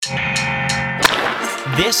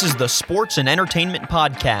This is the Sports and Entertainment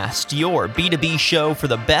Podcast, your B2B show for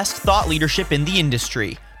the best thought leadership in the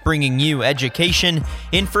industry, bringing you education,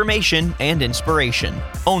 information, and inspiration,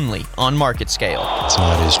 only on Market Scale. It's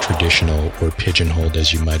not as traditional or pigeonholed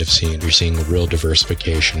as you might have seen. You're seeing a real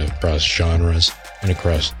diversification across genres and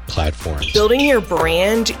across platforms. Building your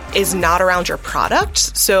brand is not around your product,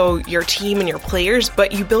 so your team and your players,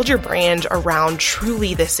 but you build your brand around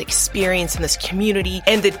truly this experience and this community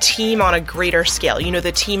and the team on a greater scale. You know,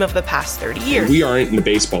 the team of the past 30 years. We aren't in the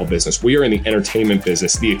baseball business. We are in the entertainment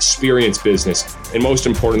business, the experience business, and most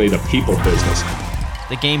importantly, the people business.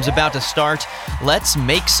 The game's about to start. Let's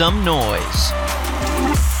make some noise.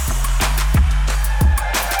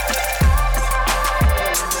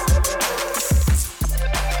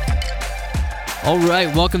 All right,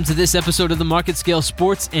 welcome to this episode of the Market Scale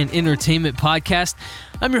Sports and Entertainment Podcast.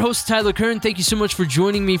 I'm your host, Tyler Kern. Thank you so much for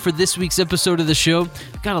joining me for this week's episode of the show.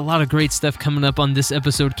 Got a lot of great stuff coming up on this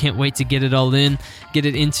episode. Can't wait to get it all in, get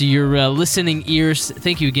it into your listening ears.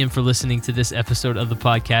 Thank you again for listening to this episode of the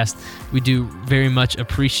podcast. We do very much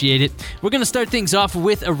appreciate it. We're going to start things off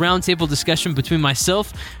with a roundtable discussion between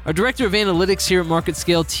myself, our Director of Analytics here at Market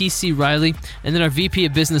Scale, TC Riley, and then our VP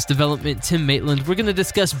of Business Development, Tim Maitland. We're going to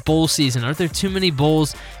discuss bowl season. Are there too many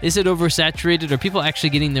bowls? Is it oversaturated? Are people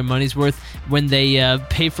actually getting their money's worth when they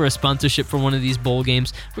pay for a sponsorship for one of these bowl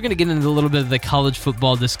games? We're going to get into a little bit of the college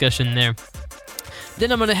football discussion there.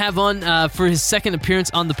 Then I'm going to have on, for his second appearance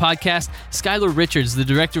on the podcast, Skylar Richards, the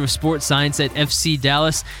Director of Sports Science at FC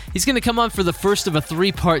Dallas. He's going to come on for the first of a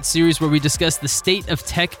three-part series where we discuss the state of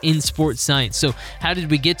tech in sports science. So how did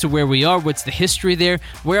we get to where we are? What's the history there?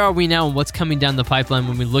 Where are we now? And what's coming down the pipeline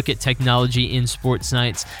when we look at technology in sports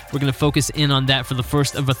science? We're going to focus in on that for the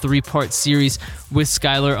first of a three-part series with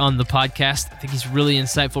Skylar on the podcast. I think he's really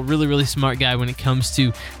insightful, really smart guy when it comes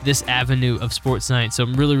to this avenue of sports science. So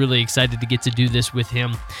I'm really excited to get to do this with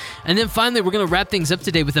him. And then finally, we're going to wrap things up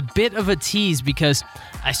today with a bit of a tease because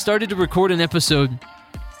I started to record an episode,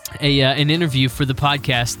 an interview for the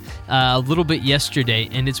podcast a little bit yesterday,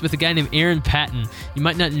 and it's with a guy named Aaron Patton. You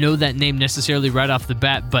might not know that name necessarily right off the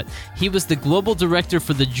bat, but he was the global director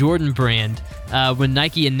for the Jordan brand when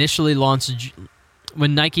Nike initially launched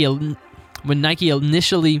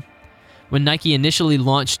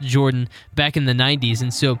Jordan back in the 90s.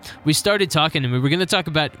 And so we started talking, and we were going to talk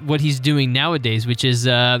about what he's doing nowadays, which is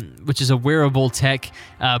a wearable tech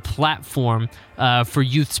platform for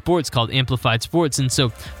youth sports called Amplified Sports. And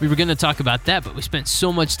so we were going to talk about that, but we spent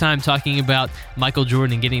so much time talking about Michael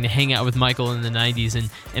Jordan and getting to hang out with Michael in the 90s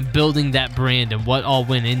and building that brand and what all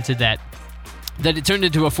went into that it turned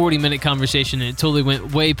into a 40-minute conversation, and it totally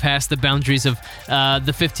went way past the boundaries of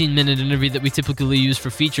the 15-minute interview that we typically use for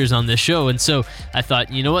features on this show. And so I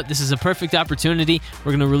thought, you know what, this is a perfect opportunity.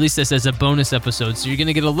 We're going to release this as a bonus episode. So you're going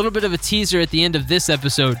to get a little bit of a teaser at the end of this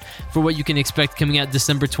episode for what you can expect coming out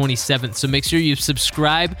December 27th. So make sure you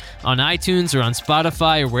subscribe on iTunes or on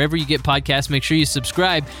Spotify or wherever you get podcasts. Make sure you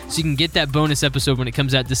subscribe so you can get that bonus episode when it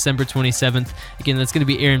comes out December 27th. Again, that's going to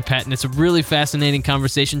be Aaron Patton. It's a really fascinating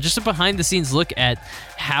conversation, just a behind-the-scenes look at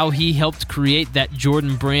how he helped create that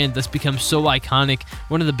Jordan brand that's become so iconic,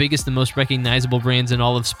 one of the biggest and most recognizable brands in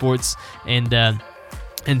all of sports and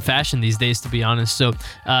fashion these days, to be honest. So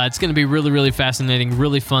it's going to be really fascinating,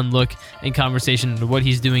 really fun look and conversation into what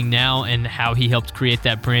he's doing now and how he helped create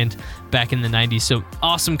that brand back in the 90s. So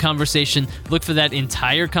awesome conversation. Look for that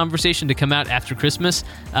entire conversation to come out after Christmas.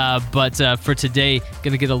 But for today,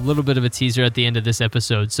 going to get a little bit of a teaser at the end of this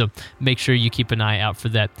episode. So make sure you keep an eye out for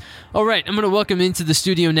that. All right, I'm going to welcome into the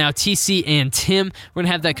studio now TC and Tim. We're going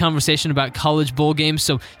to have that conversation about college bowl games.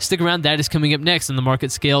 So stick around. That is coming up next on the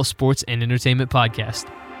Market Scale Sports and Entertainment Podcast.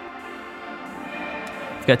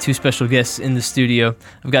 I've got two special guests in the studio.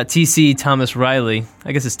 I've got TC Thomas Riley.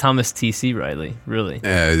 I guess it's Thomas TC Riley, really.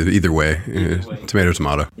 Either way.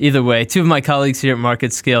 Tomato. Either way. Two of my colleagues here at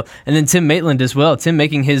Market Scale. And then Tim Maitland as well. Tim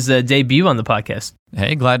making his debut on the podcast.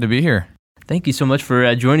 Hey, glad to be here. Thank you so much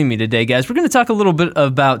for joining me today, guys. We're going to talk a little bit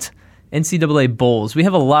about NCAA bowls. We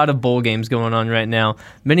have a lot of bowl games going on right now.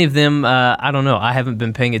 Many of them, I don't know, I haven't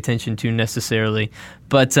been paying attention to necessarily.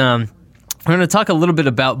 But we're going to talk a little bit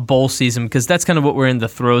about bowl season because that's kind of what we're in the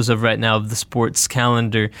throes of right now of the sports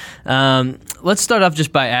calendar. Let's start off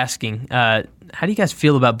just by asking, how do you guys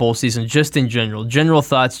feel about bowl season just in general? General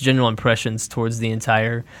thoughts, general impressions towards the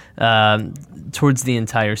entire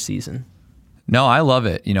season? No, I love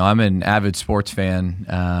it. You know, I'm an avid sports fan,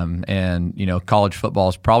 and, you know, college football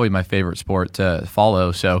is probably my favorite sport to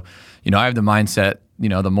follow. So, you know, I have the mindset, you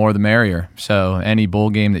know, the more the merrier. So any bowl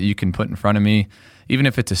game that you can put in front of me, even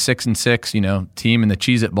if it's a 6-6, you know, team in the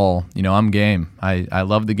Cheez-It Bowl, you know, I'm game. I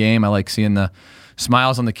love the game. I like seeing the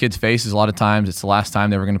smiles on the kids' faces. A lot of times it's the last time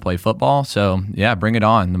they were going to play football. So, yeah, bring it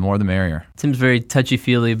on. The more the merrier. Tim's very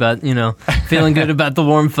touchy-feely about, feeling good about the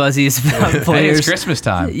warm fuzzies about players. Hey, it's Christmas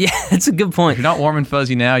time. Yeah, that's a good point. If you're not warm and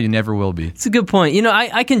fuzzy now, you never will be. It's a good point.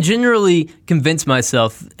 I can generally convince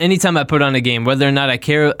myself anytime I put on a game, whether or not I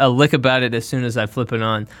care a lick about it as soon as I flip it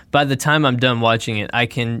on, by the time I'm done watching it, I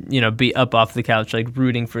can, be up off the couch, like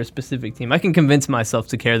rooting for a specific team. I can convince myself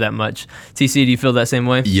to care that much. TC, do you feel that same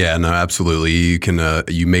way? Yeah, no, absolutely. You can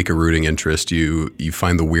you make a rooting interest. You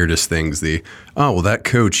find the weirdest things. That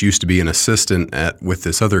coach used to be an assistant with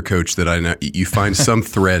this other coach that I know. You find some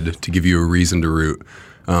thread to give you a reason to root.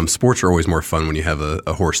 Sports are always more fun when you have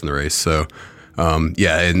a horse in the race. So, and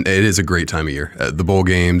it is a great time of year. The bowl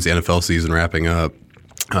games, the NFL season wrapping up,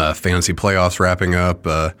 fantasy playoffs wrapping up.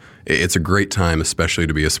 It's a great time, especially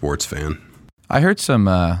to be a sports fan. I heard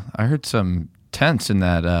some tense in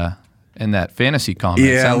that fantasy comment.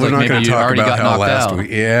 Yeah, Sounds we're like not going to talk about how last out.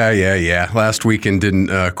 week. Yeah. Last weekend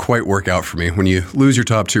didn't quite work out for me. When you lose your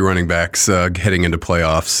top 2 running backs heading into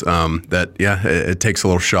playoffs, it takes a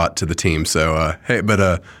little shot to the team. So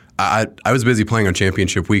I was busy playing on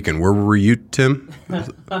championship weekend. Where were you, Tim?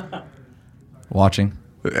 Watching.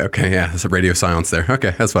 Okay, yeah, there's a radio silence there.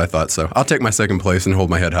 Okay, that's what I thought. So I'll take my second place and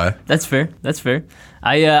hold my head high. That's fair.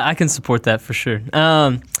 I can support that for sure.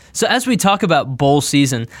 So as we talk about bowl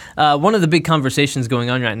season, one of the big conversations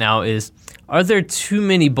going on right now is, are there too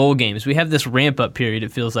many bowl games? We have this ramp-up period,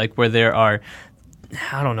 it feels like, where there are,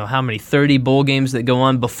 I don't know how many, 30 bowl games that go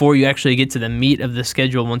on before you actually get to the meat of the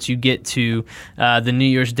schedule once you get to the New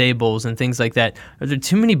Year's Day bowls and things like that. Are there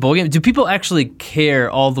too many bowl games? Do people actually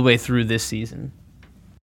care all the way through this season?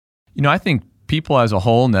 I think people as a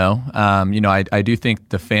whole know. I do think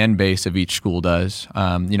the fan base of each school does.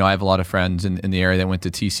 I have a lot of friends in the area that went to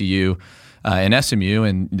TCU and SMU,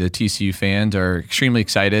 and the TCU fans are extremely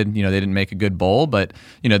excited. They didn't make a good bowl, but,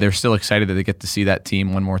 they're still excited that they get to see that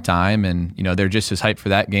team one more time. And, they're just as hyped for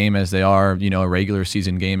that game as they are, a regular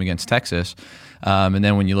season game against Texas. And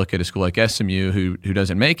then when you look at a school like SMU who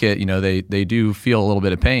doesn't make it, they do feel a little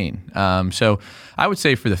bit of pain. So I would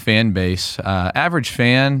say for the fan base, average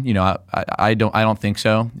fan, I don't think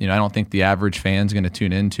so. I don't think the average fan's going to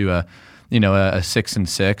tune into a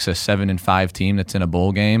 6-6, a 7-5 team that's in a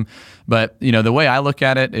bowl game. But the way I look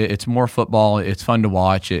at it, it's more football. It's fun to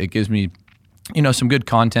watch. It gives me some good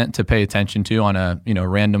content to pay attention to on a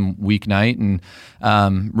random weeknight.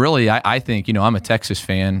 And really, I think I'm a Texas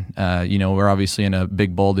fan. We're obviously in a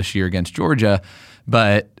big bowl this year against Georgia,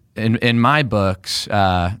 but in my books,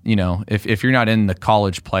 if you're not in the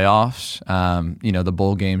college playoffs, the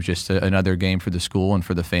bowl game's just another game for the school and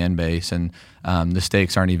for the fan base, and the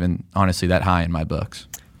stakes aren't even honestly that high in my books.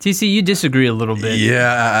 TC, you disagree a little bit.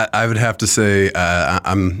 Yeah, I would have to say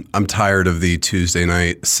I'm tired of the Tuesday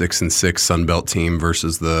night 6-6 Sun Belt team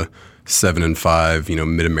versus the 7-5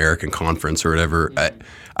 Mid-American Conference or whatever.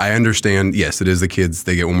 I understand. Yes, it is the kids.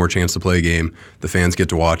 They get one more chance to play a game. The fans get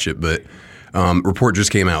to watch it, but. Report just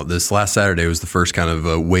came out. This last Saturday was the first kind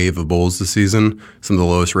of wave of bowls this season. Some of the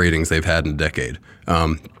lowest ratings they've had in a decade.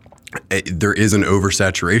 There is an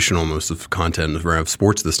oversaturation almost of content around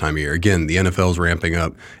sports this time of year. Again, the NFL's ramping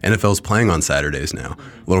up. NFL's playing on Saturdays now.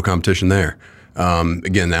 A little competition there.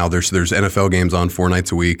 Again, now there's NFL games on 4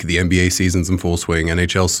 nights a week. The NBA season's in full swing.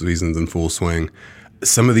 NHL season's in full swing.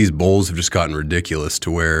 Some of these bowls have just gotten ridiculous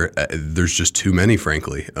to where there's just too many,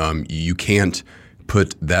 frankly. You can't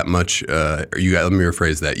put that much, let me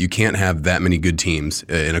rephrase that. You can't have that many good teams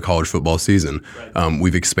in a college football season.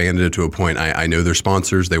 We've expanded it to a point. I know their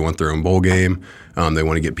sponsors. They want their own bowl game. They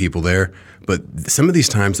want to get people there. But some of these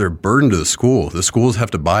times they're a burden to the school. The schools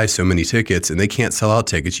have to buy so many tickets, and they can't sell out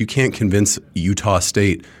tickets. You can't convince Utah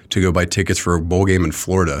State to go buy tickets for a bowl game in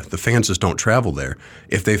Florida. The fans just don't travel there.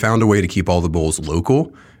 If they found a way to keep all the bowls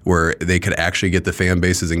local, where they could actually get the fan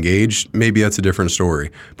bases engaged, maybe that's a different story.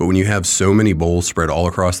 But when you have so many bowls spread all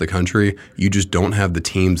across the country, you just don't have the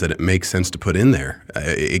teams that it makes sense to put in there.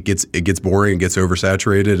 It gets boring, it gets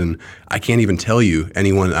oversaturated, and I can't even tell you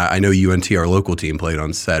anyone. I know UNT, our local team, played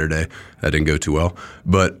on Saturday. That didn't go too well.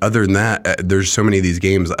 But other than that, there's so many of these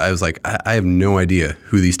games. I was like, I have no idea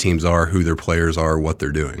who these teams are, who their players are, what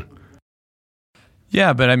they're doing.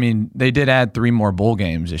 Yeah, but I mean, they did add 3 more bowl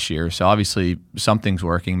games this year, so obviously something's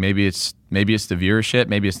working. Maybe it's the viewership,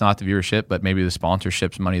 maybe it's not the viewership, but maybe the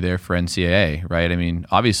sponsorship's money there for NCAA, right? I mean,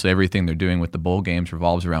 obviously everything they're doing with the bowl games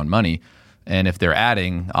revolves around money, and if they're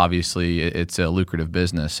adding, obviously it's a lucrative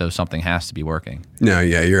business, so something has to be working. No,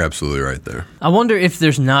 yeah, you're absolutely right there. I wonder if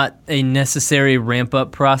there's not a necessary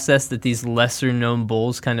ramp-up process that these lesser-known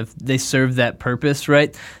bowls they serve that purpose,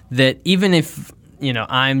 right? That even if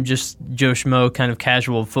I'm just Joe Schmo, kind of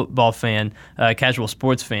casual football fan, casual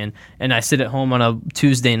sports fan, and I sit at home on a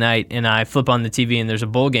Tuesday night and I flip on the TV and there's a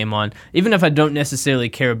bowl game on, even if I don't necessarily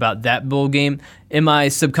care about that bowl game, am I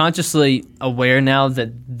subconsciously aware now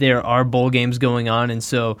that there are bowl games going on? And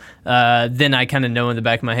so then I kind of know in the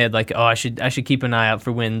back of my head, like, oh, I should keep an eye out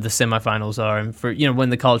for when the semifinals are and for, when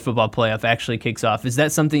the college football playoff actually kicks off. Is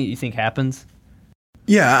that something that you think happens?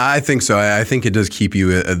 Yeah, I think so. I think it does keep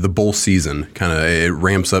you the bowl season kind of, it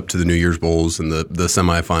ramps up to the New Year's Bowls and the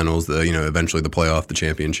semifinals, eventually the playoff, the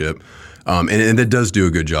championship. And it does do a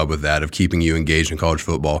good job with that, of keeping you engaged in college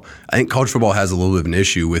football. I think college football has a little bit of an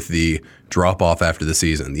issue with the drop off after the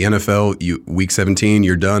season. The NFL, week 17,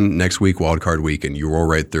 you're done. Next week, wild card weekend, you roll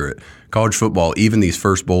right through it. College football, even these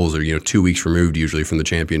first bowls are 2 weeks removed usually from the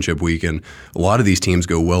championship weekend. A lot of these teams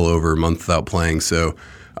go well over a month without playing. So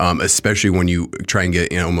especially when you try and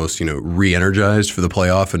get almost re-energized for the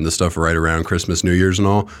playoff and the stuff right around Christmas, New Year's and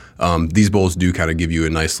all, these bowls do kind of give you a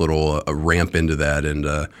nice little ramp into that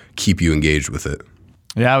and keep you engaged with it.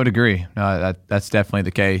 Yeah, I would agree. That's definitely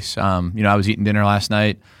the case. I was eating dinner last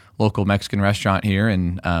night, local Mexican restaurant here,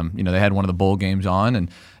 and they had one of the bowl games on, and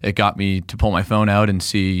it got me to pull my phone out and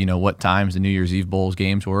see what times the New Year's Eve Bowls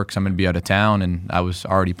games were, because I'm going to be out of town, and I was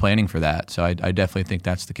already planning for that. So I definitely think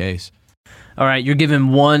that's the case. All right, you're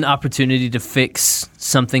given one opportunity to fix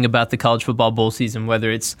something about the college football bowl season,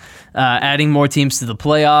 whether it's adding more teams to the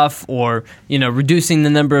playoff or reducing the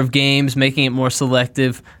number of games, making it more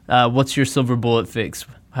selective. What's your silver bullet fix?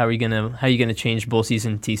 How are you gonna change bowl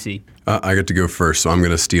season, TC? I get to go first, so I'm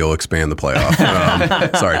going to expand the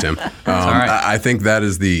playoff. Sorry, Tim. Right. I think that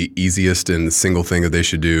is the easiest and single thing that they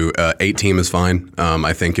should do. 8-team is fine.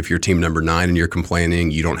 I think if you're team number 9 and you're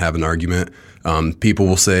complaining, you don't have an argument. People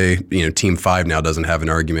will say, Team 5 now doesn't have an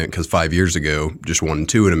argument because 5 years ago, just 1 and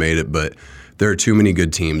 2 would have made it. But there are too many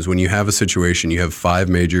good teams. When you have a situation, you have 5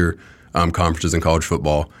 major conferences in college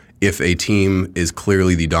football. If a team is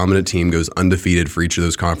clearly the dominant team, goes undefeated for each of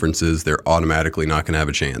those conferences, they're automatically not going to have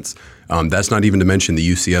a chance. That's not even to mention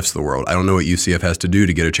the UCFs of the world. I don't know what UCF has to do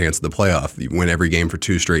to get a chance at the playoff. You win every game for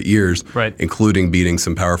 2 straight years, right, including beating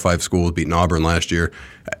some Power 5 schools, beating Auburn last year.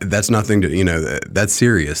 That's nothing to, that's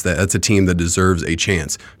serious. That's a team that deserves a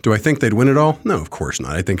chance. Do I think they'd win it all? No, of course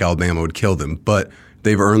not. I think Alabama would kill them, but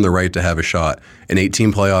they've earned the right to have a shot. An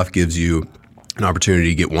 8-team playoff gives you an opportunity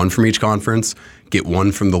to get 1 from each conference, get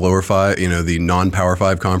 1 from the lower 5, the non-Power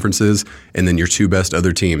 5 conferences, and then your 2 best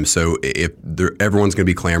other teams. So if everyone's going to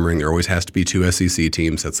be clamoring, there always has to be 2 SEC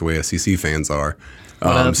teams. That's the way SEC fans are.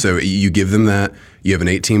 So you give them that. You have an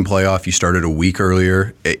 8-team playoff. You started a week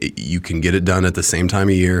earlier. You can get it done at the same time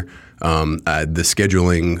of year. The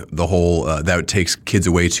scheduling, the whole, that takes kids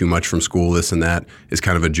away too much from school, this and that, is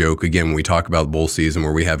kind of a joke. Again, when we talk about bowl season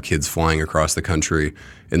where we have kids flying across the country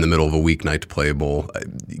in the middle of a weeknight to play a bowl,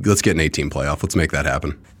 let's get an 8-team playoff. Let's make that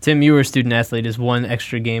happen. Tim, you were a student athlete. Is one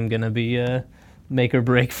extra game going to be make or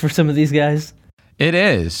break for some of these guys? It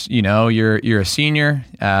is. You're a senior.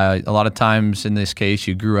 A lot of times in this case,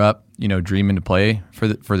 you grew up, dreaming to play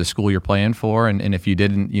for the school you're playing for, and if you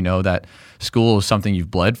didn't, that school is something you've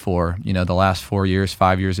bled for, the last 4 years,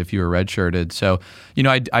 5 years if you were redshirted. So,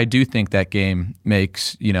 I do think that game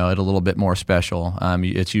makes, it a little bit more special.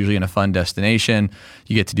 It's usually in a fun destination.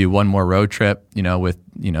 You get to do one more road trip, with,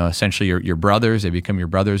 essentially your brothers. They become your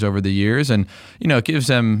brothers over the years. And, it gives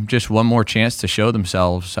them just one more chance to show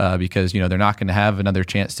themselves because, they're not going to have another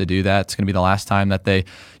chance to do that. It's going to be the last time that they,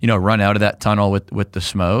 run out of that tunnel with the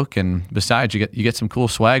smoke. And besides, you get some cool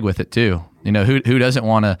swag with it too. Who doesn't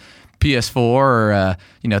want a PS4 or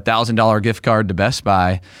 $1,000 gift card to Best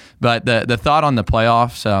Buy? But the thought on the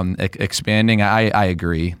playoffs expanding, I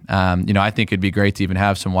agree. I think it'd be great to even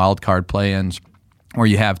have some wild card play-ins where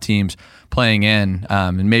you have teams playing in,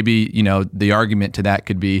 and maybe the argument to that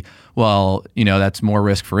could be, well, that's more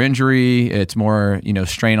risk for injury. It's more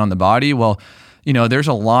strain on the body. Well, there's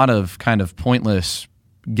a lot of kind of pointless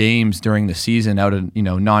games during the season out of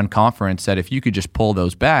non-conference that if you could just pull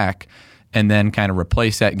those back and then kind of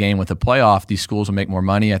replace that game with a playoff, these schools will make more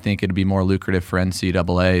money. I think it'd be more lucrative for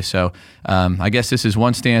NCAA. So I guess this is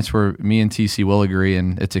one stance where me and TC will agree,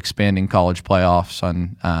 and it's expanding college playoffs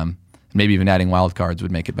on maybe even adding wild cards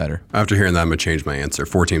would make it better. After hearing that, I'm going to change my answer.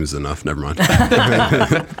 4 teams is enough. Never mind.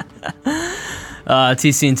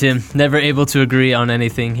 TC and Tim, never able to agree on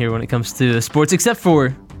anything here when it comes to sports, except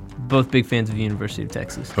for both big fans of the University of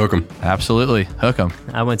Texas. Hook 'em. Absolutely. Hook 'em.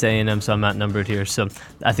 I went to A&M, so I'm outnumbered here. So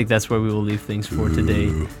I think that's where we will leave things for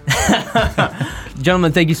today.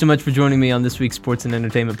 Gentlemen, thank you so much for joining me on this week's Sports and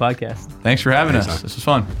Entertainment Podcast. Thanks for having us. This was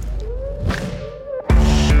fun.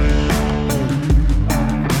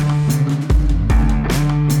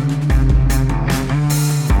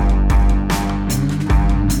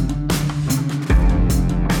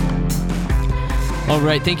 All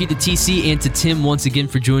right, thank you to TC and to Tim once again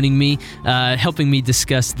for joining me, helping me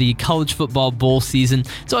discuss the college football bowl season.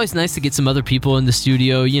 It's always nice to get some other people in the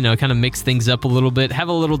studio, kind of mix things up a little bit, have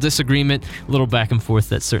a little disagreement, a little back and forth.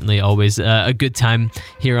 That's certainly always a good time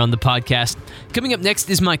here on the podcast. Coming up next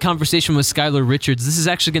is my conversation with Skylar Richards. This is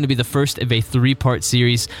actually going to be the first of a 3-part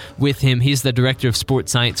series with him. He's the director of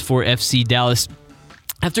sports science for FC Dallas.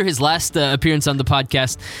 After his last appearance on the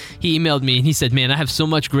podcast, he emailed me and he said, man, I have so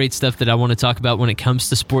much great stuff that I want to talk about when it comes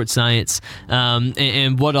to sports science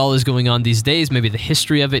and what all is going on these days, maybe the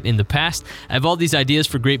history of it in the past. I have all these ideas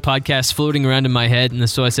for great podcasts floating around in my head, and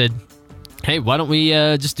so I said, hey, why don't we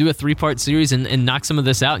just do a 3-part series and knock some of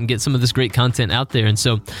this out and get some of this great content out there? And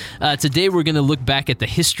so today we're going to look back at the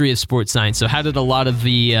history of sports science. So how did a lot of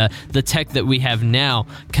the tech that we have now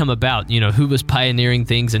come about? Who was pioneering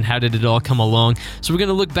things and how did it all come along? So we're going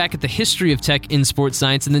to look back at the history of tech in sports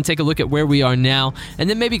science and then take a look at where we are now and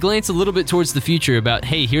then maybe glance a little bit towards the future about,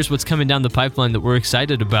 hey, here's what's coming down the pipeline that we're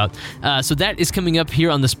excited about. So that is coming up here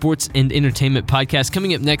on the Sports and Entertainment Podcast.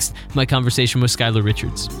 Coming up next, my conversation with Skylar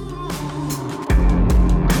Richards.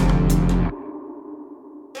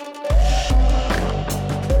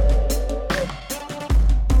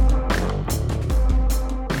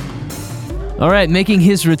 All right, making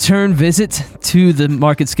his return visit to the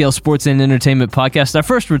Market Scale Sports and Entertainment Podcast. Our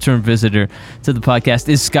first return visitor to the podcast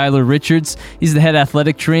is Skylar Richards. He's the head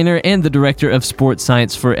athletic trainer and the director of sports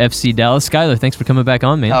science for FC Dallas. Skylar, thanks for coming back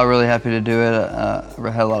on, man. I'm really happy to do it.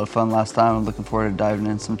 I had a lot of fun last time. I'm looking forward to diving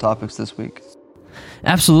in some topics this week.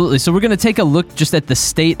 Absolutely. So we're going to take a look just at the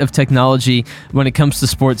state of technology when it comes to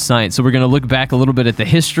sports science. So we're going to look back a little bit at the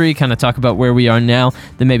history, kind of talk about where we are now,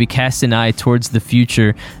 then maybe cast an eye towards the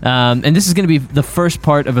future. And this is going to be the first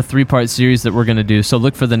part of a 3-part series that we're going to do. So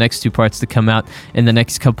look for the next 2 parts to come out in the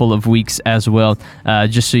next couple of weeks as well,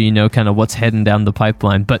 just so you know kind of what's heading down the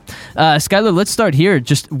pipeline. But Skylar, let's start here.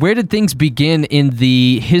 Just where did things begin in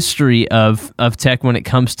the history of tech when it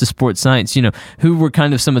comes to sports science? Who were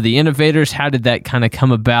kind of some of the innovators? How did that kind of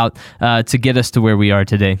come about to get us to where we are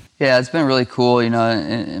today? Yeah, it's been really cool,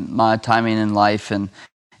 in my timing in life and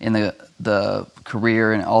in the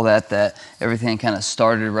career and all that everything kind of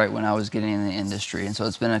started right when I was getting in the industry. And so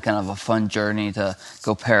it's been a kind of a fun journey to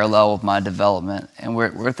go parallel with my development. And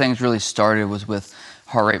where things really started was with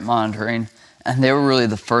heart rate monitoring. And they were really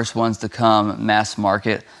the first ones to come mass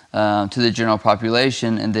market to the general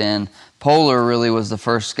population. And then Polar really was the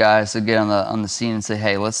first guys to get on the scene and say,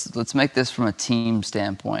 hey, let's make this from a team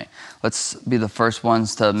standpoint. Let's be the first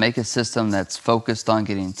ones to make a system that's focused on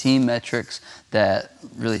getting team metrics, that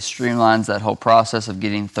really streamlines that whole process of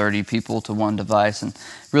getting 30 people to one device and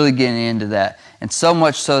really getting into that. And so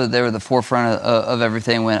much so that they were the forefront of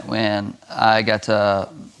everything when I got to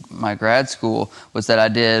my grad school, was that I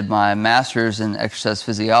did my master's in exercise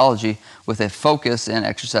physiology with a focus in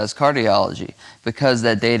exercise cardiology because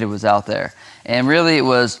that data was out there. And really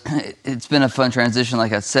it's been a fun transition,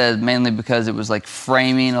 like I said, mainly because it was like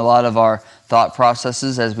framing a lot of our thought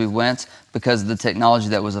processes as we went because of the technology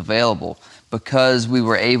that was available, because we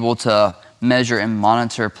were able to measure and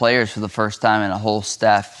monitor players for the first time in a whole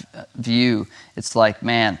staff view. It's like,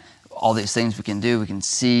 man, all these things we can do. We can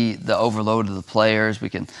see the overload of the players. We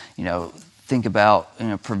can, think about,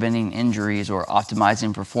 preventing injuries or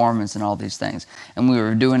optimizing performance and all these things. And we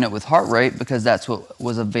were doing it with heart rate because that's what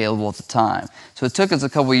was available at the time. So it took us a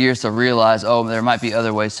couple of years to realize, there might be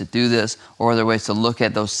other ways to do this or other ways to look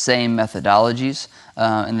at those same methodologies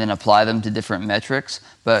and then apply them to different metrics.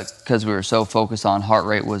 But because we were so focused on heart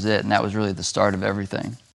rate was it, and that was really the start of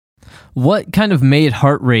everything. What kind of made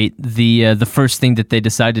heart rate the first thing that they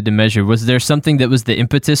decided to measure? Was there something that was the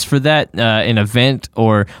impetus for that, an event,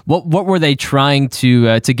 or what were they trying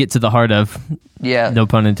to get to the heart of? Yeah, no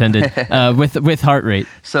pun intended. With heart rate.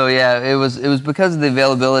 So yeah, it was because of the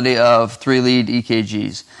availability of 3-lead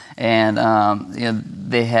EKGs, and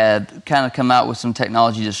they had kind of come out with some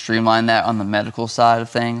technology to streamline that on the medical side of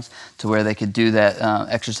things, to where they could do that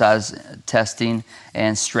exercise testing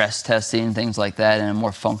and stress testing, things like that, in a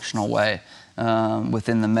more functional way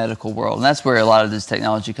within the medical world. And that's where a lot of this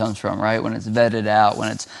technology comes from, right? When it's vetted out,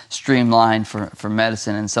 when it's streamlined for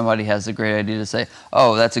medicine, and somebody has a great idea to say,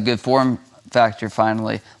 oh, that's a good form factor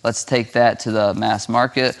finally. Let's take that to the mass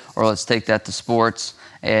market, or let's take that to sports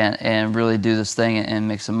and really do this thing and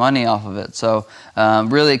make some money off of it. So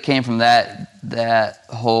really it came from that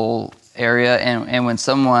whole area. And when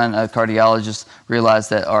someone, a cardiologist, realized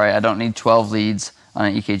that, all right, I don't need 12 leads on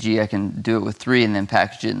an EKG, I can do it with 3 and then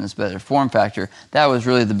package it in this better form factor. That was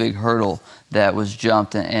really the big hurdle that was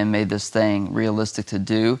jumped and made this thing realistic to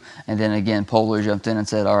do. And then again, Polar jumped in and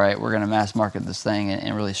said, all right, we're going to mass market this thing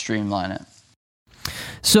and really streamline it.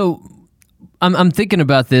 So I'm thinking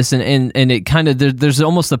about this, and it kind of there's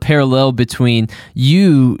almost a parallel between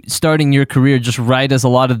you starting your career just right as a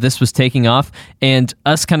lot of this was taking off, and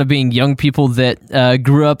us kind of being young people that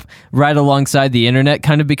grew up right alongside the internet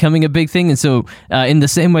kind of becoming a big thing. And so in the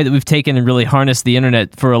same way that we've taken and really harnessed the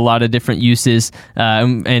internet for a lot of different uses,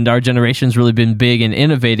 and our generation's really been big in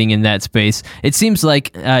innovating in that space, it seems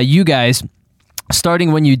like you guys,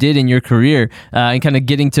 starting when you did in your career and kind of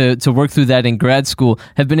getting to work through that in grad school,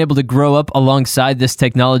 have been able to grow up alongside this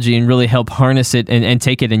technology and really help harness it and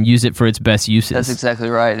take it and use it for its best uses. That's exactly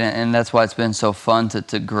right, and that's why it's been so fun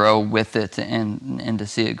to grow with it and to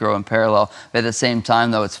see it grow in parallel. But at the same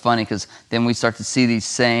time, though, it's funny because then we start to see these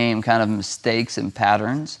same kind of mistakes and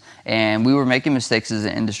patterns, and we were making mistakes as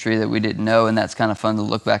an industry that we didn't know, and that's kind of fun to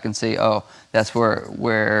look back and see, oh, that's where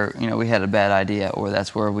we had a bad idea, or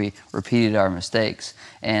that's where we repeated our mistakes.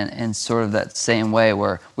 And sort of that same way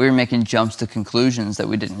where we were making jumps to conclusions that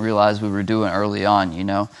we didn't realize we were doing early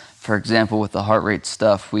on, For example, with the heart rate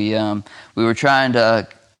stuff, we were trying to,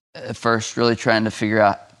 at first, really trying to figure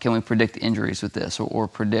out, can we predict injuries with this, or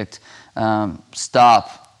predict,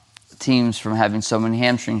 stop teams from having so many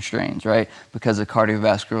hamstring strains, right, because of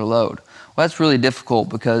cardiovascular load. Well, that's really difficult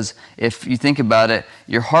because if you think about it,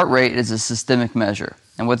 your heart rate is a systemic measure.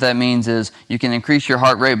 And what that means is you can increase your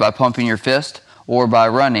heart rate by pumping your fist or by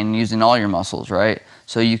running using all your muscles, right?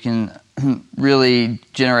 So you can really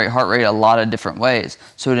generate heart rate a lot of different ways.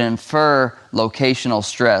 So to infer locational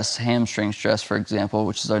stress, hamstring stress, for example,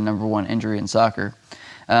 which is our number one injury in soccer,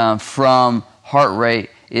 from heart rate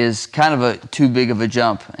is kind of too big of a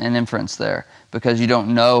jump in inference there, because you don't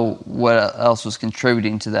know what else was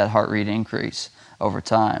contributing to that heart rate increase over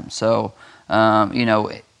time. So,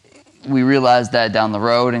 we realized that down the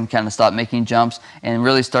road and kind of stopped making jumps and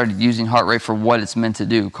really started using heart rate for what it's meant to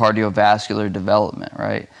do, cardiovascular development,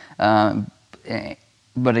 right?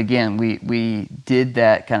 But again, we did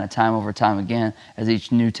that kind of time over time again as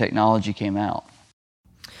each new technology came out.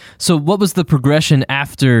 So what was the progression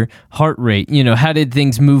after heart rate? How did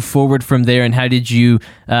things move forward from there, and how did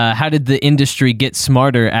the industry get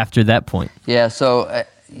smarter after that point? Yeah, so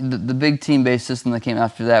the big team-based system that came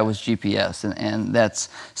after that was GPS, and that's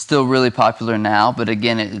still really popular now. But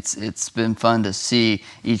again, it's been fun to see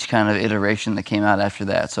each kind of iteration that came out after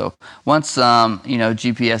that. So once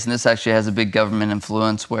GPS, and this actually has a big government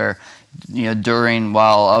influence, where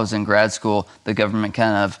while I was in grad school, the government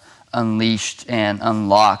kind of unleashed and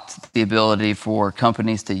unlocked the ability for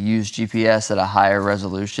companies to use GPS at a higher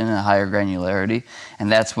resolution and a higher granularity. And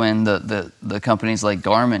that's when the companies like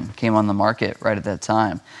Garmin came on the market right at that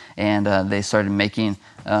time. And they started making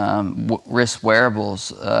wrist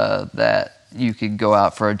wearables that you could go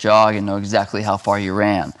out for a jog and know exactly how far you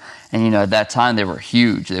ran. And at that time they were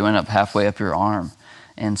huge. They went up halfway up your arm.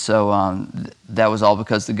 And so that was all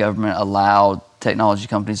because the government allowed technology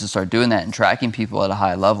companies to start doing that and tracking people at a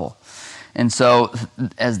high level. And so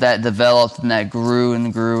as that developed and that grew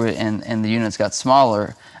and grew and the units got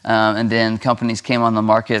smaller, and then companies came on the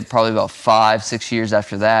market probably about 5-6 years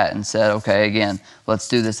after that and said, okay, again, let's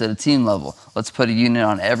do this at a team level. Let's put a unit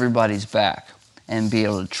on everybody's back and be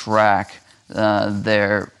able to track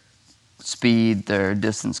their speed, their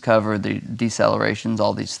distance covered, their decelerations,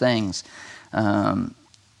 all these things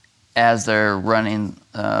as they're running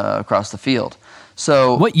across the field.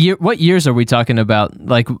 So what years are we talking about,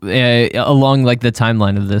 along the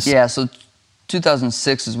timeline of this? Yeah, so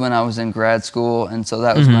 2006 is when I was in grad school, and so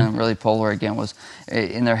that was when really Polar again was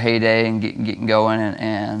in their heyday and getting going,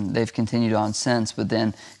 and they've continued on since. But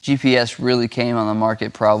then GPS really came on the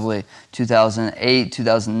market probably 2008,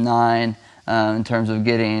 2009 in terms of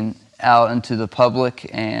getting out into the public,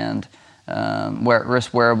 and where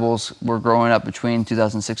wrist wearables were growing up between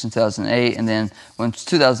 2006 and 2008, and then when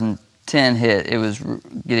 2010 hit, it was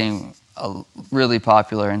getting really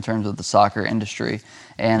popular in terms of the soccer industry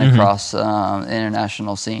and across the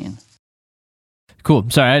international scene. Cool.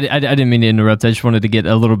 Sorry, I didn't mean to interrupt. I just wanted to get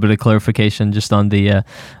a little bit of clarification just on the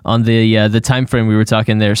time frame we were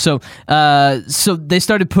talking there. So they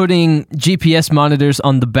started putting GPS monitors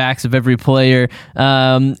on the backs of every player.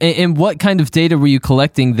 And what kind of data were you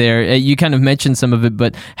collecting there? You kind of mentioned some of it,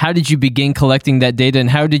 but how did you begin collecting that data, and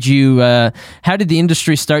how did the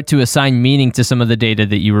industry start to assign meaning to some of the data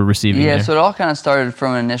that you were receiving? Yeah, there? So it all kind of started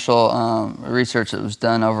from initial research that was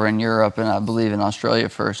done over in Europe and I believe in Australia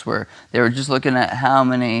first, where they were just looking at how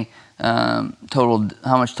much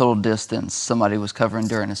total distance somebody was covering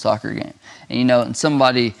during a soccer game. And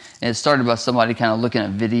it started by somebody kind of looking at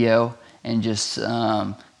video and just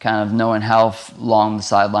kind of knowing how long the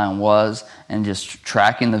sideline was and just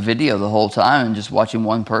tracking the video the whole time and just watching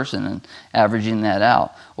one person and averaging that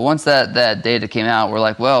out. Well, once that data came out, we're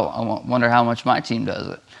like, well, I wonder how much my team does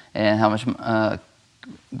it and how much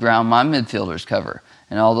ground my midfielders cover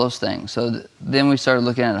and all those things. So then we started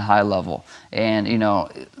looking at a high level. And,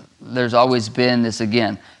 there's always been this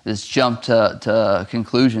jump to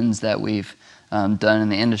conclusions that we've done in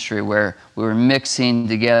the industry where we were mixing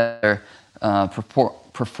together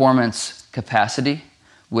performance capacity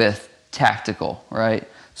with tactical, right?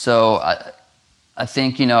 So I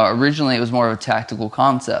think, originally it was more of a tactical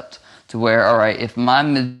concept to where, all right, if my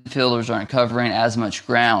midfielders aren't covering as much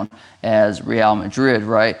ground as Real Madrid,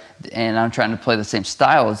 right, and I'm trying to play the same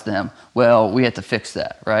style as them, well, we have to fix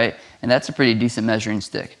that, right? And that's a pretty decent measuring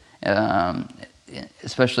stick,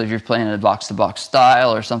 especially if you're playing in a box-to-box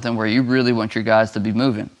style or something where you really want your guys to be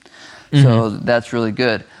moving. Mm-hmm. So that's really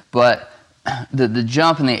good. But the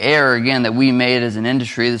jump in the error, again, that we made as an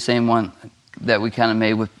industry, the same one that we kind of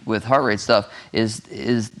made with heart rate stuff, is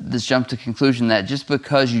this jump to conclusion that just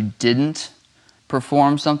because you didn't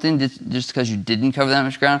perform something, just because you didn't cover that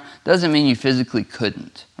much ground, doesn't mean you physically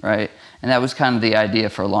couldn't, right? And that was kind of the idea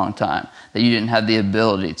for a long time, that you didn't have the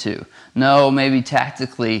ability to. No, maybe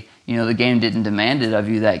tactically, the game didn't demand it of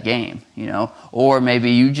you that game, or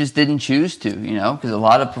maybe you just didn't choose to, because a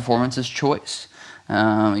lot of performance is choice.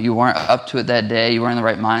 You weren't up to it that day, you weren't in the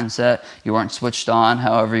right mindset, you weren't switched on,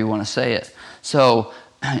 however you want to say it. So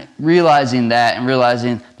realizing that and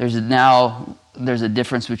realizing there's a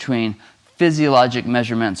difference between physiologic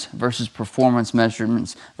measurements versus performance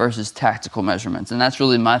measurements versus tactical measurements. And that's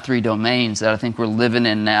really my three domains that I think we're living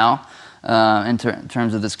in now in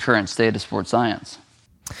terms of this current state of sports science.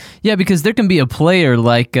 Yeah, because there can be a player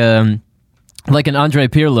like an Andre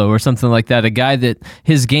Pirlo or something like that, a guy that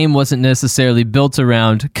his game wasn't necessarily built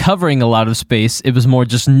around covering a lot of space. It was more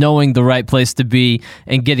just knowing the right place to be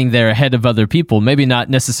and getting there ahead of other people. Maybe not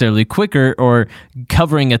necessarily quicker or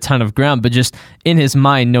covering a ton of ground, but just in his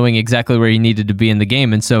mind knowing exactly where he needed to be in the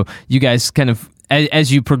game. And so you guys kind of,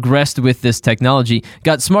 as you progressed with this technology,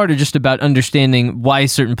 got smarter just about understanding why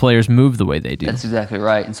certain players move the way they do. That's exactly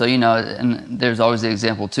right. And so, and there's always the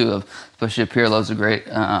example, too, of especially Pirlo's a great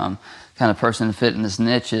kind of person to fit in this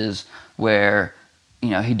niche is where,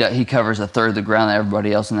 he covers a third of the ground that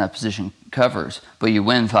everybody else in that position covers, but you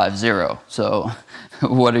win 5-0. So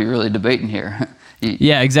what are you really debating here?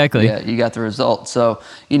 Yeah, exactly. Yeah, you got the result. So,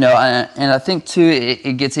 and I think, too,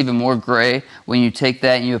 it gets even more gray when you take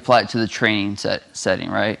that and you apply it to the training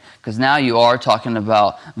setting, right? Because now you are talking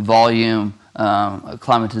about volume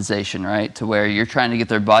acclimatization, right? To where you're trying to get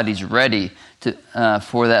their bodies ready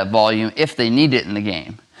for that volume if they need it in the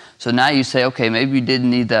game. So now you say, okay, maybe you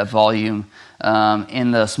didn't need that volume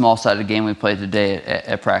in the small-sided game we played today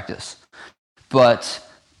at practice. But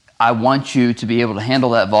I want you to be able to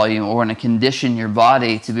handle that volume, or want to condition your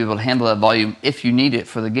body to be able to handle that volume if you need it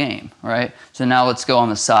for the game, right? So now let's go on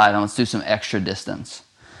the side and let's do some extra distance.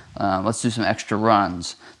 Let's do some extra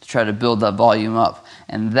runs to try to build that volume up.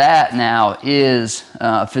 And that now is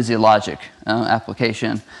a physiologic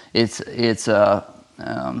application. It's a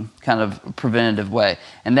kind of preventative way.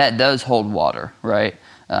 And that does hold water, right?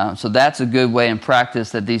 So that's a good way in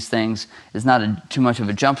practice that these things is not too much of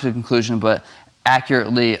a jump to conclusion, but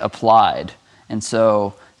accurately applied. And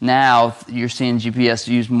so now you're seeing GPS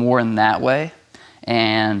used more in that way.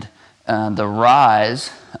 And the rise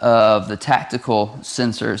of the tactical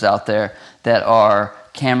sensors out there that are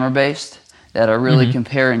camera-based, that are really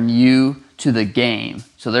comparing you to the game.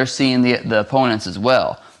 So they're seeing the opponents as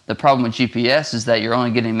well. The problem with GPS is that you're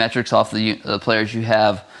only getting metrics off the players you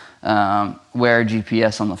have wear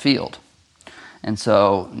GPS on the field. And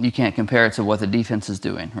so you can't compare it to what the defense is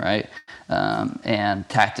doing, right? And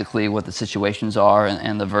tactically what the situations are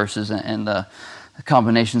and the verses and the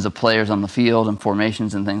combinations of players on the field and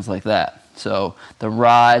formations and things like that. So the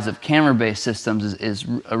rise of camera-based systems is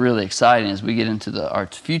really exciting as we get into our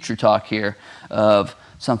future talk here of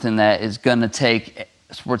something that is going to take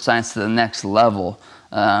sports science to the next level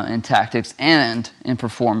in tactics and in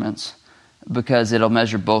performance, because it'll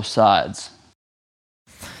measure both sides.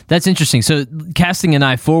 That's interesting. So casting an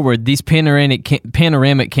eye forward, these panoramic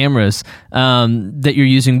cameras that you're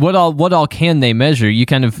using, what all can they measure? You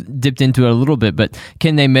kind of dipped into it a little bit, but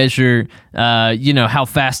can they measure, how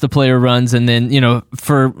fast the player runs, and then,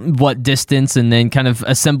 for what distance, and then kind of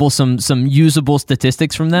assemble some usable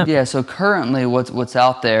statistics from that? Yeah. So currently, what's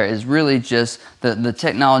out there is really just the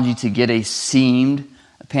technology to get a seamed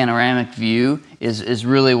panoramic view is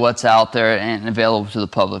really what's out there and available to the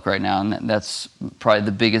public right now. And that's probably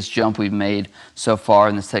the biggest jump we've made so far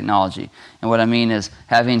in this technology. And what I mean is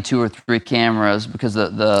having 2 or 3 cameras, because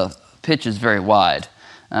the pitch is very wide.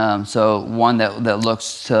 So one that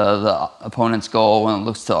looks to the opponent's goal, one that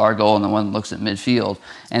looks to our goal, and the one that looks at midfield.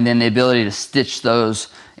 And then the ability to stitch those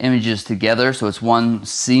images together, so it's one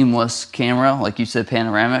seamless camera, like you said,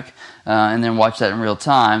 panoramic, and then watch that in real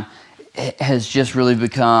time, it has just really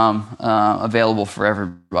become available for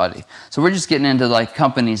everybody. So we're just getting into like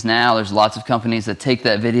companies now. There's lots of companies that take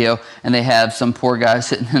that video and they have some poor guy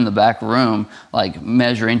sitting in the back room like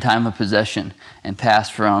measuring time of possession and pass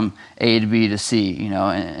from A to B to C, you know,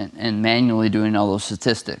 and manually doing all those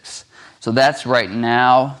statistics. So that's right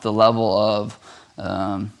now the level of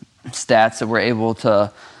stats that we're able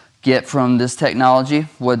to get from this technology.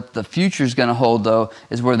 What the future is going to hold, though,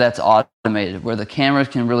 is where that's automated, where the cameras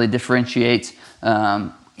can really differentiate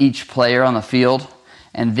each player on the field.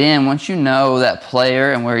 And then once you know that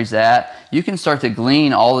player and where he's at, you can start to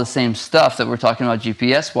glean all the same stuff that we're talking about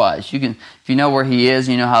GPS-wise. You can, if you know where he is,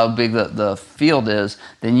 you know how big the field is,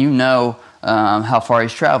 then you know how far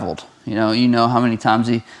he's traveled. You know how many times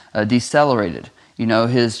he decelerated. You know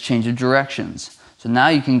his change of directions. So now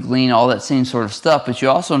you can glean all that same sort of stuff, but you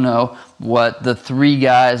also know what the 3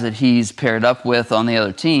 guys that he's paired up with on the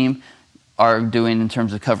other team are doing in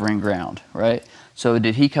terms of covering ground, right? So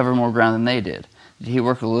did he cover more ground than they did? Did he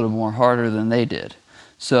work a little more harder than they did?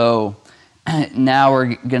 So now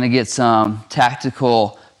we're going to get some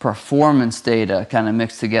tactical performance data kind of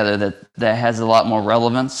mixed together that has a lot more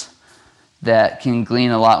relevance, that can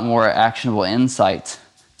glean a lot more actionable insight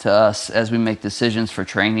to us as we make decisions for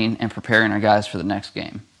training and preparing our guys for the next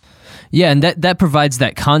game. Yeah, and that provides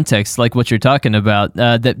that context, like what you're talking about,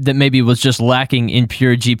 that maybe was just lacking in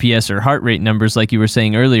pure GPS or heart rate numbers, like you were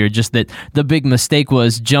saying earlier, just that the big mistake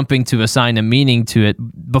was jumping to assign a meaning to it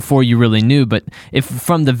before you really knew. But if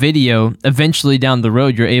from the video, eventually down the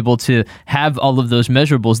road, you're able to have all of those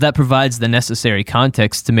measurables, that provides the necessary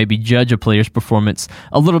context to maybe judge a player's performance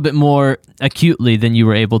a little bit more acutely than you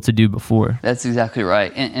were able to do before. That's exactly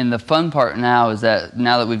right. And the fun part now is that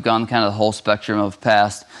now that we've gone kind of the whole spectrum of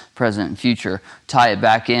past, present, and future, tie it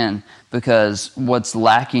back in, because what's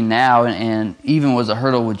lacking now, and even was a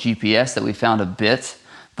hurdle with GPS that we found a bit,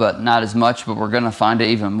 but not as much, but we're going to find it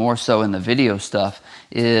even more so in the video stuff,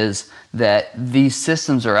 is that these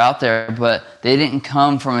systems are out there, but they didn't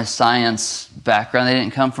come from a science background. They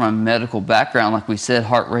didn't come from a medical background like we said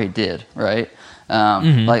heart rate did, right?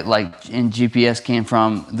 Like in GPS came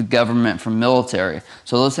from the government, from military.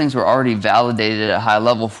 So those things were already validated at a high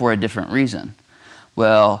level for a different reason.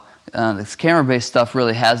 Well, this camera-based stuff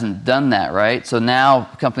really hasn't done that, right? So now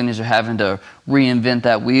companies are having to reinvent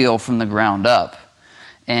that wheel from the ground up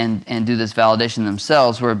and do this validation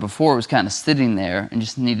themselves, where before it was kind of sitting there and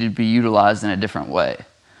just needed to be utilized in a different way.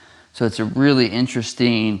 So it's a really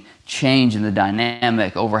interesting change in the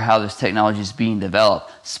dynamic over how this technology is being developed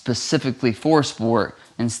specifically for sport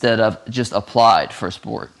instead of just applied for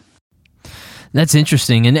sport. That's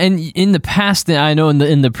interesting. And in the past, I know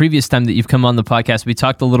in the previous time that you've come on the podcast, we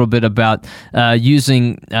talked a little bit about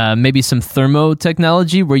using maybe some thermo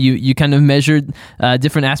technology where you kind of measured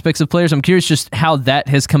different aspects of players. I'm curious just how that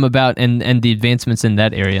has come about and the advancements in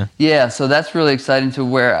that area. Yeah, so that's really exciting to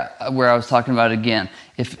where I was talking about again.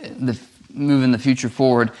 If moving the future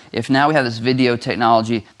forward, if now we have this video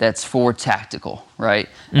technology that's for tactical, right?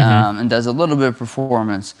 And does a little bit of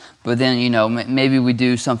performance, but then, maybe we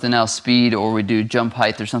do something else, speed, or we do jump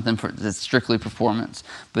height or something that's strictly performance.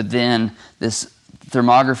 But then this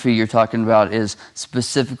thermography you're talking about is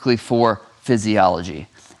specifically for physiology.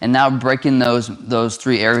 And now breaking those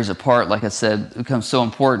 3 areas apart, like I said, becomes so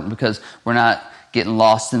important because we're not getting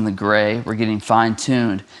lost in the gray, we're getting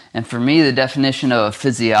fine-tuned. And for me, the definition of a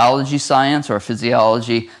physiology science or a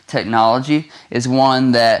physiology technology is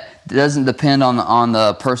one that doesn't depend on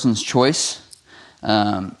the person's choice,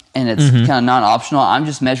 and it's kind of non-optional. I'm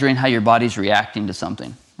just measuring how your body's reacting to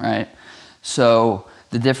something, right? So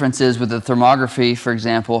the difference is with the thermography, for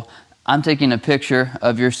example, I'm taking a picture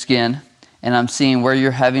of your skin, and I'm seeing where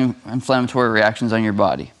you're having inflammatory reactions on your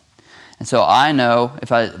body. And so I know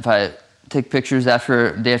if I take pictures day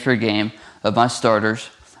after a game of my starters,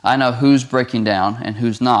 I know who's breaking down and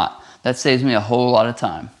who's not. That saves me a whole lot of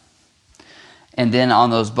time. And then on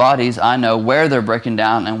those bodies, I know where they're breaking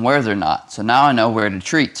down and where they're not. So now I know where to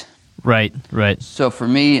treat. Right. So for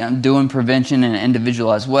me, I'm doing prevention in an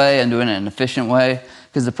individualized way. I'm doing it in an efficient way.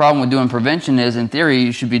 Because the problem with doing prevention is, in theory,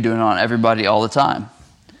 you should be doing it on everybody all the time.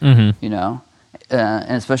 And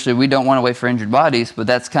especially we don't want to wait for injured bodies, but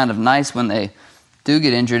that's kind of nice when they do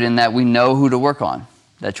get injured in that we know who to work on.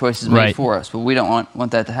 That choice is made for us, but we don't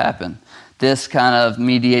want that to happen. This kind of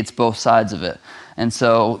mediates both sides of it. And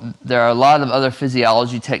so there are a lot of other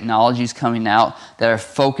physiology technologies coming out that are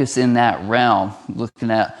focused in that realm,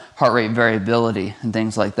 looking at heart rate variability and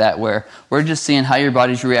things like that, where we're just seeing how your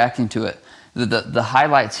body's reacting to it. The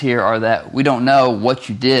highlights here are that we don't know what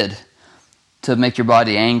you did to make your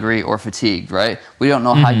body angry or fatigued, right? We don't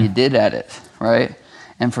know how you did at it, right?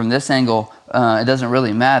 And from this angle, it doesn't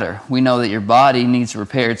really matter. We know that your body needs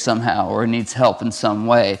repaired somehow or needs help in some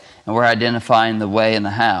way, and we're identifying the way and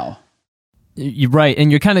the how. You're right,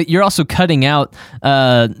 and you're also cutting out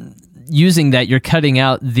using that. You're cutting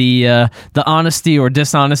out the honesty or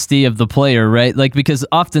dishonesty of the player, right? Like, because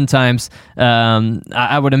oftentimes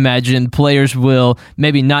I would imagine players will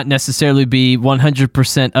maybe not necessarily be 100%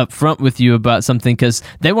 upfront with you about something because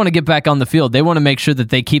they want to get back on the field. They want to make sure that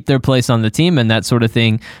they keep their place on the team and that sort of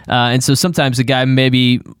thing. And so sometimes a guy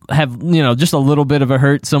maybe have just a little bit of a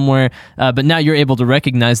hurt somewhere, but now you're able to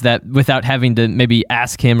recognize that without having to maybe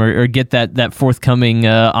ask him or get that forthcoming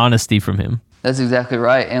honesty from him. That's exactly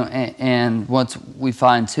right. And what we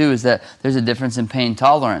find too is that there's a difference in pain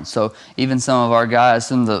tolerance. So even some of our guys,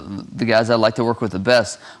 some of the guys I like to work with the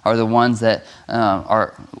best are the ones that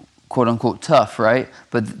are quote unquote tough, right?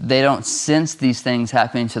 But they don't sense these things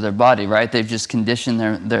happening to their body, right? They've just conditioned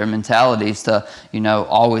their mentalities to,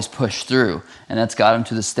 always push through. And that's got them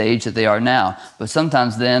to the stage that they are now. But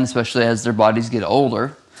sometimes then, especially as their bodies get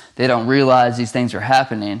older, they don't realize these things are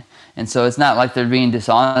happening. And so it's not like they're being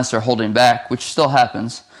dishonest or holding back, which still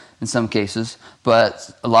happens in some cases, but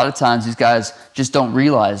a lot of times these guys just don't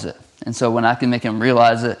realize it. And so when I can make them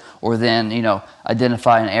realize it or then,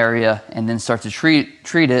 identify an area and then start to treat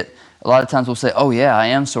it, a lot of times we'll say, oh yeah, I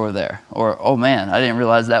am sore there. Or, oh man, I didn't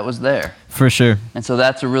realize that was there. For sure. And so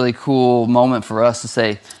that's a really cool moment for us to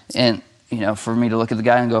say, and, for me to look at the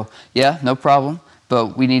guy and go, yeah, no problem,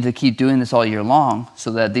 but we need to keep doing this all year long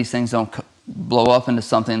so that these things don't blow up into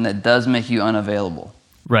something that does make you unavailable.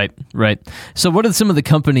 Right. So what are some of the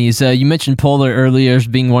companies, you mentioned Polar earlier as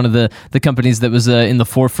being one of the companies that was in the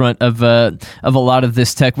forefront of a lot of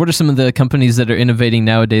this tech. What are some of the companies that are innovating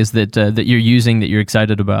nowadays that you're using that you're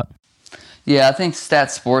excited about? Yeah, I think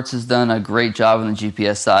Stat Sports has done a great job on the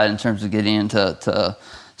GPS side in terms of getting into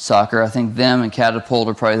soccer. I think them and Catapult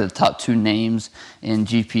are probably the top two names in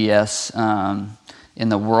GPS in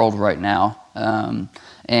the world right now.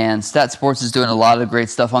 And Stat Sports is doing a lot of great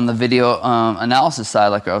stuff on the video analysis side,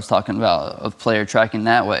 like I was talking about, of player tracking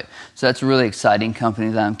that way. So that's a really exciting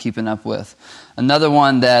company that I'm keeping up with. Another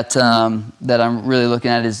one that I'm really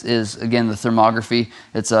looking at is again, the thermography.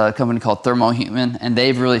 It's a company called ThermoHuman, and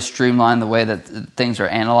they've really streamlined the way that things are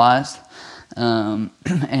analyzed, and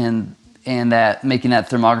that making that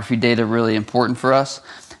thermography data really important for us.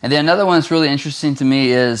 And then another one that's really interesting to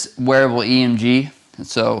me is wearable EMG.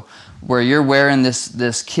 So where you're wearing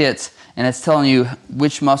this kit and it's telling you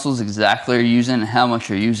which muscles exactly you're using and how much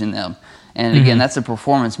you're using them. And again, that's a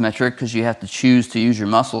performance metric because you have to choose to use your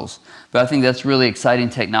muscles. But I think that's really exciting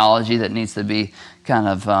technology that needs to be kind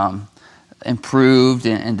of improved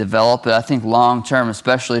and developed. But I think long term,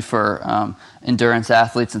 especially for endurance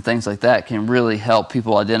athletes and things like that, can really help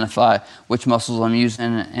people identify which muscles I'm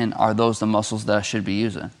using and are those the muscles that I should be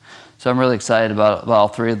using. So I'm really excited about all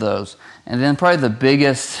three of those. And then probably the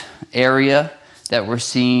biggest area that we're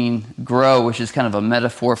seeing grow, which is kind of a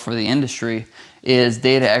metaphor for the industry, is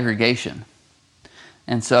data aggregation.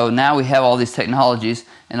 And so now we have all these technologies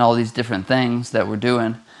and all these different things that we're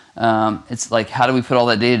doing. It's like, how do we put all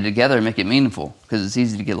that data together and make it meaningful? Because it's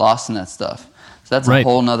easy to get lost in that stuff. So that's a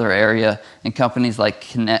whole nother area. And companies like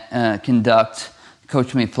Conduct,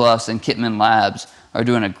 Coach Me Plus, and Kitman Labs are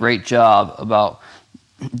doing a great job about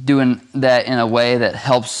doing that in a way that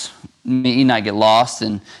helps me not get lost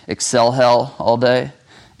in Excel hell all day,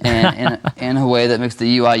 and in a way that makes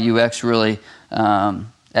the UI UX really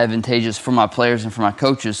advantageous for my players and for my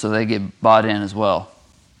coaches, so they get bought in as well.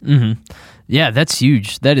 Mm-hmm. Yeah, that's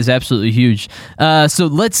huge. That is absolutely huge. So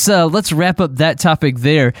let's wrap up that topic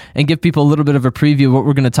there and give people a little bit of a preview of what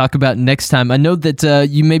we're going to talk about next time. I know that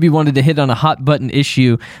you maybe wanted to hit on a hot button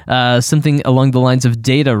issue, something along the lines of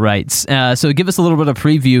data rights. So give us a little bit of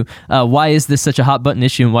preview. Why is this such a hot button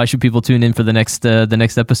issue, and why should people tune in for the next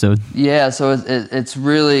episode? Yeah, so it's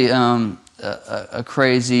really a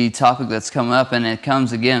crazy topic that's come up, and it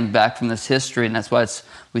comes again back from this history, and that's why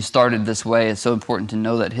we started this way. It's so important to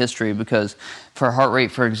know that history, because for heart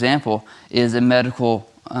rate, for example, is a medical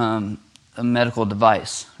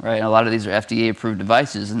device, right? And a lot of these are FDA-approved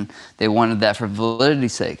devices, and they wanted that for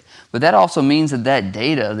validity's sake. But that also means that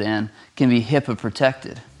data then can be HIPAA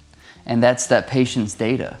protected, and that's that patient's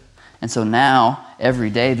data. And so now, every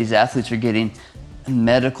day, these athletes are getting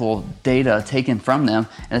medical data taken from them,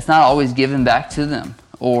 and it's not always given back to them,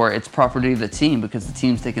 or it's property of the team because the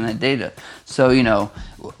team's taking that data. So,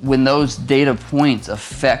 when those data points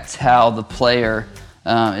affect how the player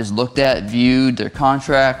is looked at, viewed, their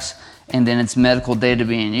contracts, and then it's medical data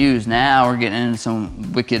being used, now we're getting into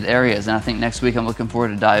some wicked areas. And I think next week I'm looking forward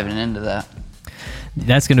to diving into that.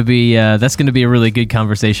 That's going to be a really good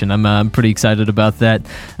conversation. I'm pretty excited about that.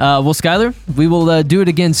 Well, Skylar, we will do it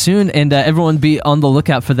again soon, and everyone be on the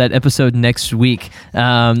lookout for that episode next week.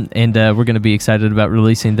 And we're going to be excited about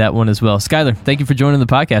releasing that one as well. Skylar, thank you for joining the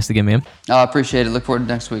podcast again, man. I appreciate it. Look forward to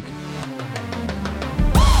next week.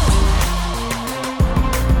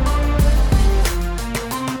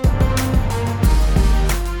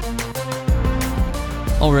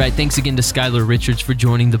 All right, thanks again to Skylar Richards for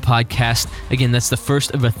joining the podcast. Again, that's the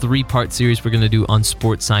first of a 3-part series we're going to do on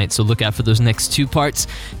sports science, so look out for those next 2 parts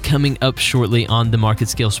coming up shortly on the Market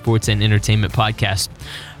Scale Sports and Entertainment podcast.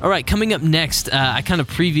 All right, coming up next, I kind of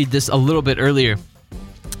previewed this a little bit earlier,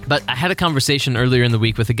 but I had a conversation earlier in the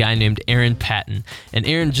week with a guy named Aaron Patton. And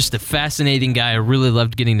Aaron, just a fascinating guy. I really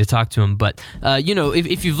loved getting to talk to him. But,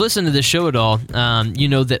 if you've listened to the show at all, you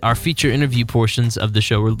know that our feature interview portions of the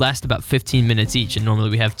show will last about 15 minutes each. And normally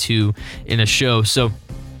we have 2 in a show. So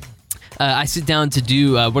I sit down to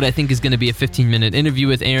do what I think is going to be a 15-minute interview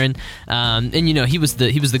with Aaron, and he was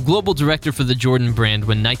the global director for the Jordan brand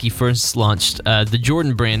when Nike first launched. The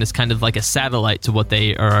Jordan brand is kind of like a satellite to what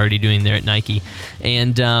they are already doing there at Nike,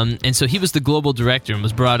 and so he was the global director and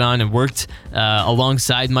was brought on and worked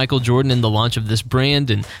alongside Michael Jordan in the launch of this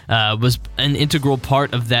brand, and was an integral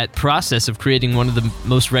part of that process of creating one of the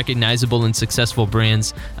most recognizable and successful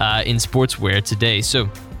brands in sportswear today. So,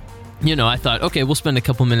 I thought, okay, we'll spend a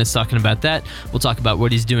couple minutes talking about that. We'll talk about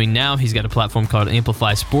what he's doing now. He's got a platform called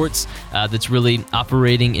Amplify Sports that's really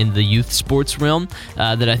operating in the youth sports realm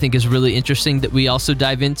that I think is really interesting that we also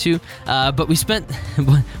dive into. But we spent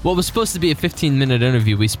what was supposed to be a 15-minute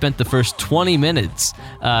interview. We spent the first 20 minutes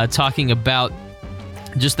talking about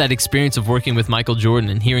just that experience of working with Michael Jordan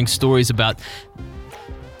and hearing stories about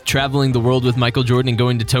traveling the world with Michael Jordan and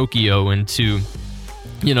going to Tokyo and to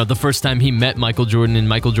the first time he met Michael Jordan in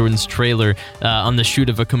Michael Jordan's trailer on the shoot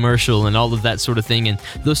of a commercial and all of that sort of thing. And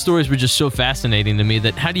those stories were just so fascinating to me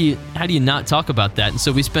that how do you not talk about that? And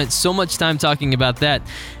so we spent so much time talking about that.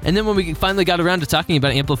 And then when we finally got around to talking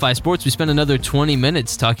about Amplify Sports, we spent another 20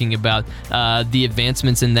 minutes talking about the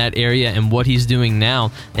advancements in that area and what he's doing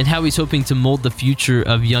now and how he's hoping to mold the future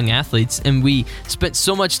of young athletes. And we spent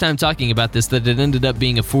so much time talking about this that it ended up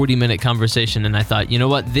being a 40-minute conversation. And I thought, you know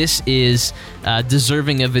what, this is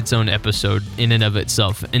deserving of its own episode in and of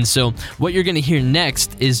itself. And so what you're going to hear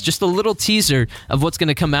next is just a little teaser of what's going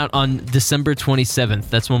to come out on December 27th.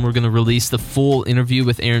 That's when we're going to release the full interview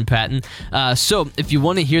with Aaron Patton. So if you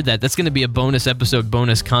want to hear that, that's going to be a bonus episode,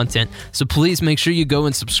 bonus content. So please make sure you go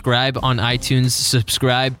and subscribe on iTunes,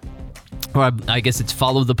 subscribe, or I guess it's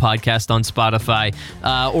follow the podcast on Spotify,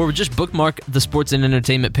 or just bookmark the sports and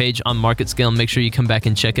entertainment page on Market Scale. Make sure you come back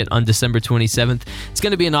and check it on December 27th. It's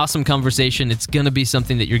going to be an awesome conversation. It's going to be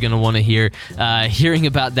something that you're going to want to hear, hearing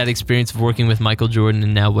about that experience of working with Michael Jordan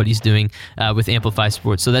and now what he's doing with Amplify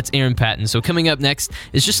Sports. So that's Aaron Patton. So coming up next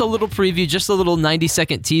is just a little preview, just a little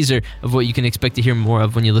 90-second teaser of what you can expect to hear more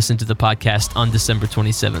of when you listen to the podcast on December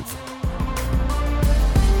 27th.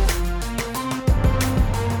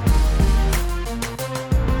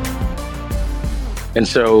 And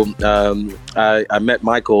so I met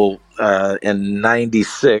Michael in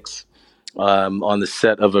 '96 on the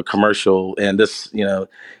set of a commercial. And this,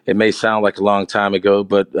 it may sound like a long time ago,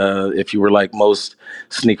 but if you were like most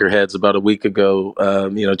sneakerheads about a week ago,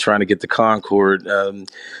 trying to get the Concord,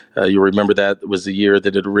 you remember that was the year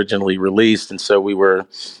that it originally released. And so we were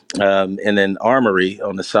in an armory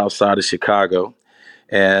on the south side of Chicago.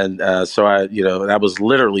 And so that was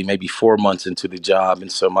literally maybe 4 months into the job. And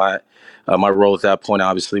so my role at that point,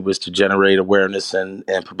 obviously, was to generate awareness and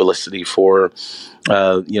publicity for,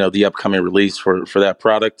 the upcoming release for that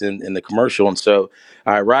product and the commercial. And so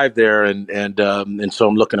I arrived there, and so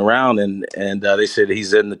I'm looking around, and they said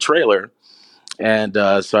he's in the trailer. And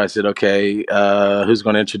so I said, okay, who's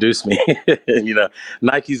going to introduce me?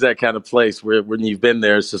 Nike's that kind of place where when you've been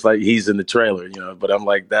there, it's just like he's in the trailer, But I'm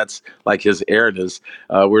like, that's like his airness.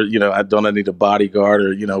 I don't need a bodyguard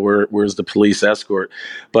or, where's the police escort?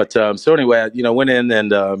 But so anyway, went in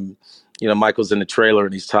and, Michael's in the trailer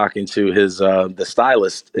and he's talking to his the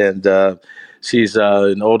stylist, and she's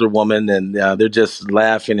an older woman, and they're just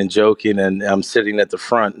laughing and joking, and I'm sitting at the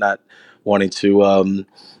front, not wanting to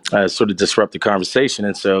sort of disrupt the conversation.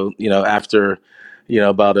 And so, after,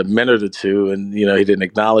 about a minute or two, and, he didn't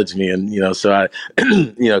acknowledge me. And, so I,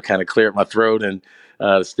 kind of cleared my throat, and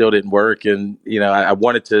still didn't work. And, I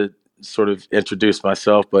wanted to sort of introduce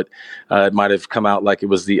myself, but it might have come out like it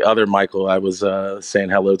was the other Michael I was saying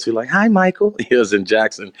hello to, like, "Hi, Michael." He was in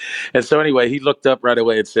Jackson. And so anyway, he looked up right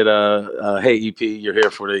away and said, "Hey, EP, you're here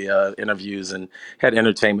for the interviews," and had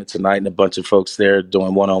Entertainment Tonight and a bunch of folks there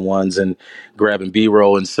doing one-on-ones and grabbing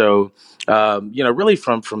B-roll. And so, really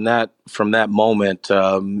from that moment,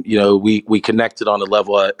 we connected on a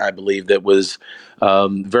level, I believe, that was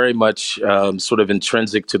very much sort of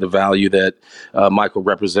intrinsic to the value that Michael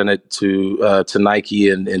represented to Nike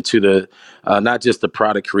and to the not just the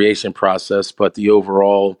product creation process, but the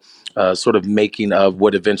overall sort of making of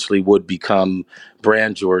what eventually would become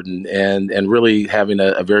Brand Jordan, and really having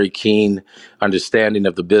a very keen understanding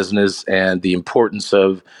of the business and the importance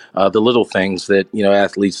of the little things that,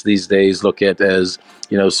 athletes these days look at as,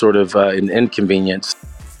 sort of an inconvenience.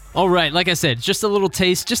 All right, like I said, just a little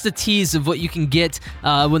taste, just a tease of what you can get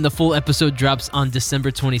when the full episode drops on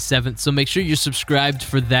December 27th. So make sure you're subscribed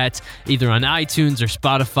for that, either on iTunes or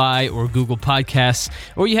Spotify or Google Podcasts,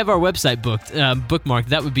 or you have our website bookmarked.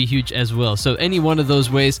 That would be huge as well. So any one of those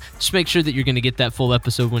ways, just make sure that you're going to get that full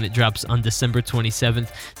episode when it drops on December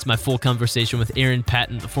 27th. It's my full conversation with Aaron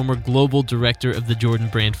Patton, the former global director of the Jordan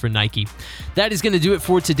brand for Nike. That is going to do it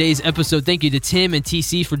for today's episode. Thank you to Tim and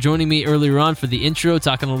TC for joining me earlier on for the intro,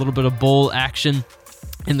 talking a little bit of bowl action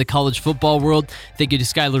in the college football world. Thank you to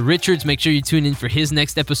Skylar Richards. Make sure you tune in for his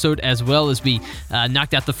next episode, as well as we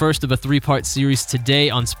knocked out the first of a 3-part series today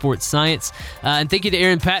on sports science. And thank you to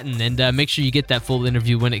Aaron Patton, and make sure you get that full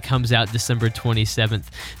interview when it comes out December 27th.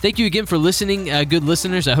 Thank you again for listening, good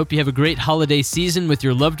listeners. I hope you have a great holiday season with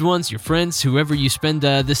your loved ones, your friends, whoever you spend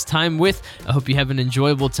this time with. I hope you have an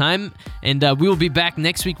enjoyable time, and we will be back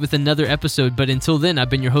next week with another episode. But until then, I've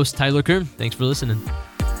been your host, Tyler Kern. Thanks for listening.